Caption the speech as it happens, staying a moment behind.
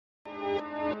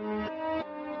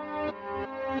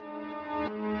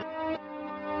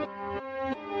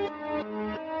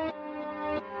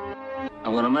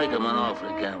gonna make him an offer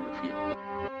he can't refuse.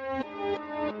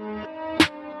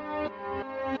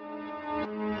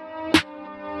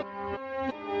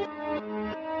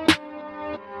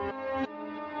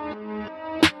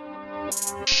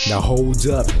 Now hold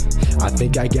up, I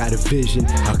think I got a vision.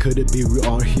 How could it be we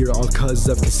are here all cause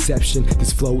of conception?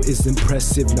 This flow is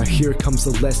impressive, now here comes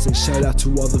a lesson. Shout out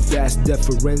to all the vast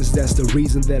deference, that's the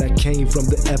reason that I came from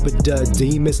the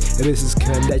epididymis. And this is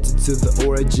connected to the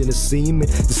origin of semen,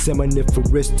 the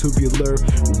seminiferous tubular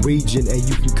region, and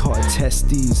you can call it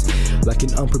testes. Like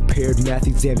an unprepared math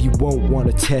exam, you won't want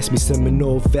to test me.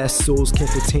 Seminal vessels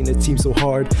can't contain a team so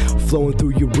hard, flowing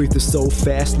through your urethra so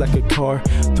fast like a car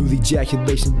through the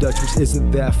ejaculation Dutch, which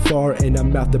isn't that far, and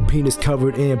I'm out the penis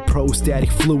covered in prostatic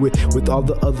fluid with all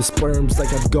the other sperms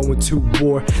like I'm going to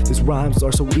war. These rhymes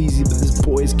are so easy, but this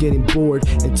boy is getting bored.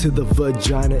 Into the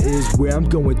vagina is where I'm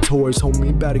going towards.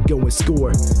 Homie, about to go and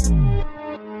score.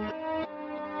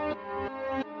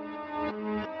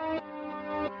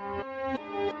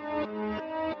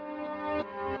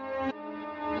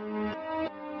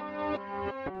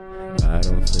 I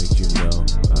don't think you know,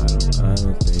 I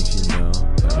don't think you know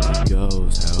how it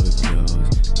goes,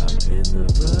 I'm in the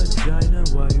vagina,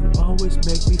 why you always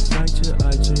make me fight you? I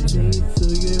just need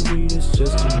through your readers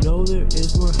just to know there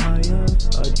is more higher.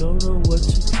 I don't know what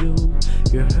to do,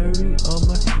 you're hurting all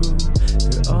my crew,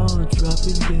 they're all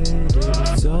dropping dead, and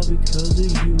it's all because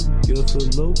of you. Your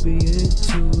fallopian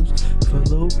tubes, your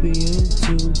fallopian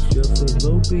tubes,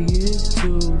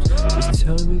 just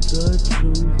tell me the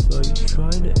truth, are you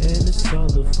trying to end this all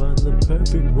to find the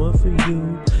perfect one for you,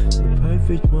 the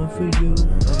perfect one for you?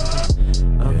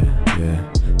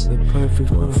 The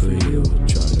perfect one for you.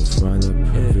 Trying to find the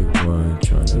perfect one,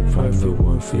 trying to find the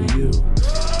one for you.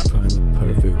 Find the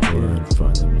perfect one,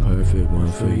 find the perfect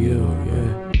one for you,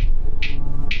 yeah.